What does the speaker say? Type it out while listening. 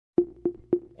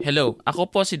Hello, ako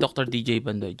po si Dr. DJ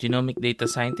Bandoy, Genomic Data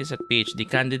Scientist at PhD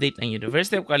candidate ng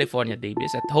University of California,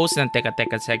 Davis at host ng Teka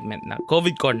Teka segment na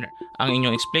COVID Corner, ang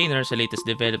inyong explainer sa latest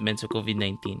developments sa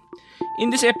COVID-19. In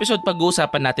this episode,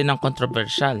 pag-uusapan natin ang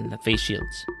controversial na face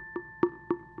shields.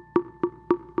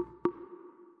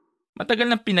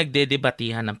 Matagal nang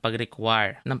pinagdedebatihan ng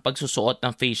pag-require ng pagsusuot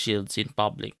ng face shields in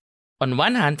public. On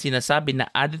one hand, sinasabi na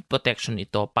added protection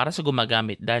ito para sa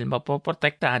gumagamit dahil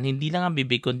mapoprotektahan hindi lang ang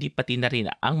bibig kundi pati na rin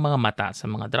ang mga mata sa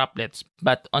mga droplets.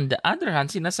 But on the other hand,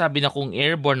 sinasabi na kung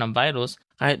airborne ng virus,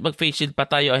 kahit mag-face shield pa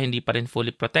tayo ay hindi pa rin fully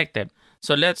protected.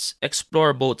 So let's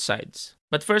explore both sides.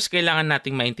 But first, kailangan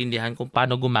nating maintindihan kung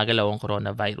paano gumagalaw ang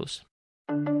coronavirus.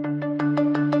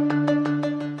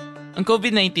 Ang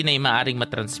COVID-19 ay maaaring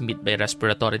matransmit by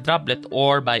respiratory droplet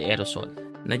or by aerosol.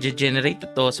 Nag-generate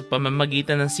ito sa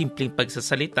pamamagitan ng simpleng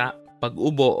pagsasalita,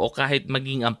 pag-ubo o kahit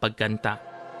maging ang pagkanta.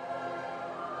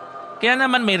 Kaya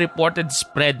naman may reported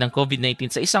spread ng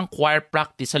COVID-19 sa isang choir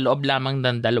practice sa loob lamang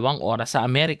ng 2 oras sa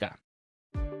Amerika.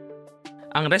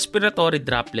 Ang respiratory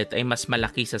droplet ay mas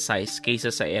malaki sa size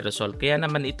kaysa sa aerosol, kaya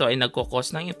naman ito ay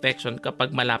nagkukos ng infection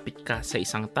kapag malapit ka sa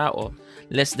isang tao,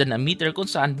 less than a meter kung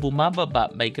saan bumababa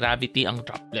by gravity ang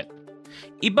droplet.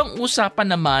 Ibang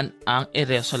usapan naman ang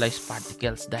aerosolized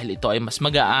particles dahil ito ay mas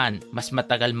magaan, mas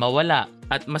matagal mawala,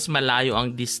 at mas malayo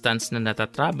ang distance na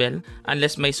natatravel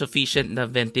unless may sufficient na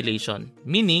ventilation.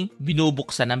 Meaning,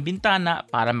 binubuksan ang bintana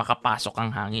para makapasok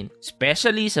ang hangin,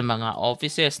 especially sa mga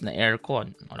offices na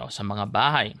aircon o sa mga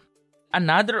bahay.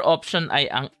 Another option ay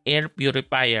ang air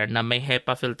purifier na may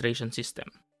HEPA filtration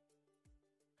system.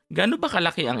 Gaano ba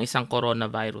kalaki ang isang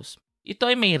coronavirus?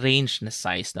 Ito ay may range na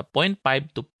size na 0.5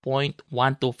 to 0.125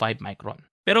 micron.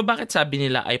 Pero bakit sabi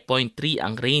nila ay 0.3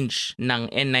 ang range ng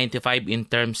N95 in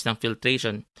terms ng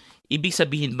filtration? Ibig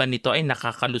sabihin ba nito ay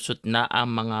nakakalusot na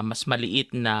ang mga mas maliit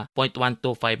na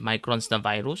 0.125 microns na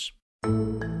virus?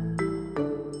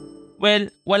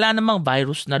 Well, wala namang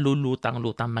virus na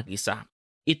lulutang-lutang mag-isa.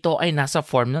 Ito ay nasa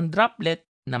form ng droplet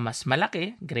na mas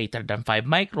malaki, greater than 5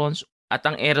 microns, at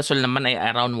ang aerosol naman ay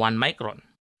around 1 micron.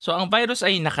 So ang virus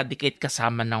ay nakadikit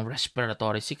kasama ng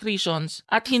respiratory secretions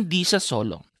at hindi siya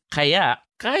solo. Kaya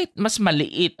kahit mas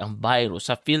maliit ang virus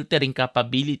sa filtering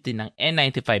capability ng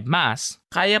N95 mask,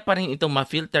 kaya pa rin itong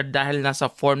ma-filter dahil nasa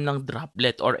form ng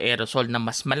droplet or aerosol na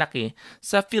mas malaki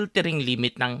sa filtering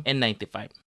limit ng N95.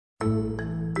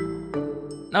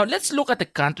 Now let's look at the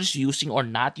countries using or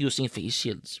not using face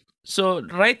shields. So,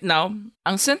 right now,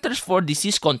 ang Centers for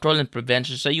Disease Control and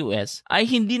Prevention sa US ay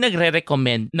hindi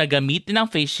nagre-recommend na gamitin ang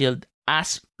face shield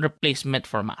as replacement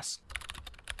for mask.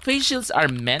 Face shields are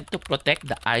meant to protect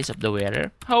the eyes of the wearer.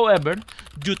 However,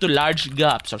 due to large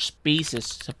gaps or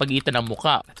spaces sa pagitan ng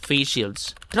mukha at face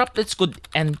shields, droplets could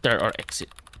enter or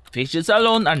exit. Face shields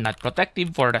alone are not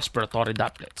protective for respiratory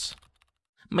droplets.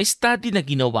 May study na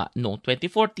ginawa noong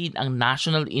 2014 ang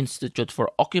National Institute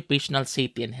for Occupational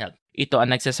Safety and Health. Ito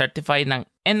ang nagsacertify ng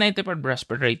N95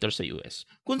 respirator sa US,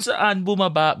 kung saan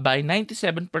bumaba by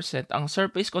 97% ang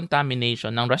surface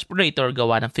contamination ng respirator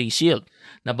gawa ng face shield.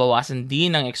 Nabawasan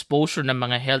din ang exposure ng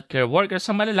mga healthcare workers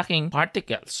sa malalaking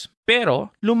particles.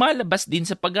 Pero, lumalabas din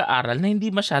sa pag-aaral na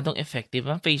hindi masyadong effective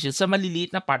ang face shield sa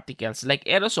maliliit na particles like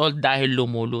aerosol dahil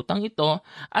lumulutang ito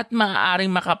at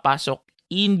maaaring makapasok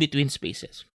in between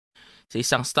spaces. Sa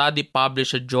isang study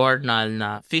published sa journal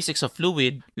na Physics of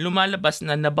Fluid, lumalabas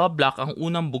na nabablock ang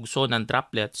unang bugso ng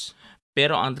droplets,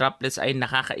 pero ang droplets ay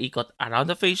nakakaikot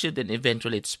around the face shield and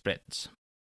eventually it spreads.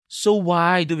 So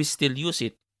why do we still use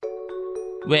it?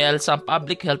 Well, some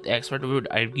public health experts would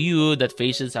argue that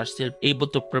face shields are still able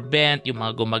to prevent yung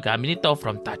mga gumagamit nito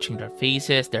from touching their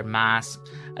faces, their masks.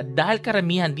 At dahil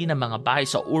karamihan din ng mga bahay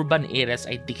sa urban areas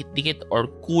ay dikit-dikit or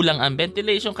kulang ang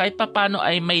ventilation, kahit papano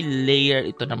ay may layer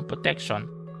ito ng protection.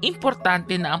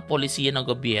 Importante na ang polisiya ng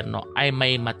gobyerno ay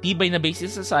may matibay na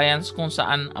basis sa science kung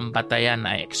saan ang batayan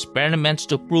ay experiments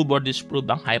to prove or disprove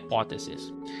ang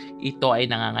hypothesis. Ito ay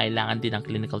nangangailangan din ng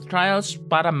clinical trials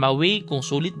para ma-weigh kung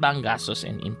sulit ba ang gastos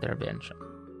and intervention.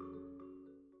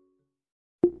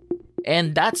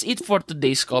 And that's it for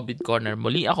today's COVID Corner.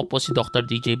 Muli ako po si Dr.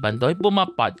 DJ Bandoy, Puma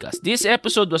Podcast. This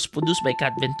episode was produced by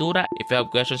Kat Ventura. If you have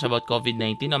questions about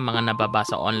COVID-19 o mga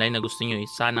nababasa online na gusto nyo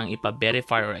sanang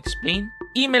ipa-verify or explain,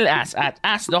 email us at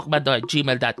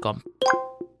askdocbandoy@gmail.com.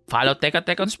 Follow Teka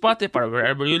Teka on Spotify or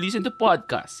wherever you listen to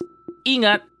podcasts.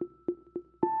 Ingat!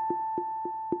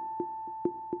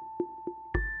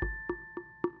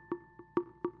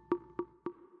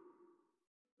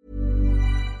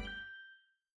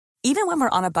 Even when we're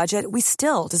on a budget, we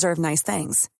still deserve nice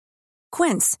things.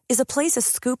 Quince is a place to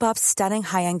scoop up stunning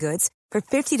high-end goods for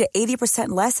 50 to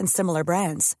 80% less than similar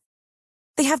brands.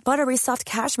 They have buttery soft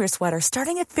cashmere sweaters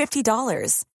starting at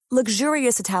 $50,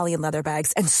 luxurious Italian leather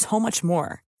bags, and so much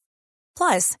more.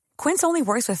 Plus, Quince only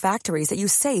works with factories that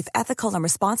use safe, ethical, and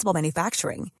responsible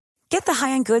manufacturing. Get the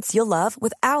high-end goods you'll love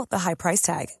without the high price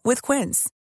tag with Quince.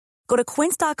 Go to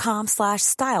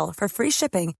quince.com/style for free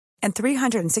shipping and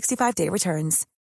 365-day returns.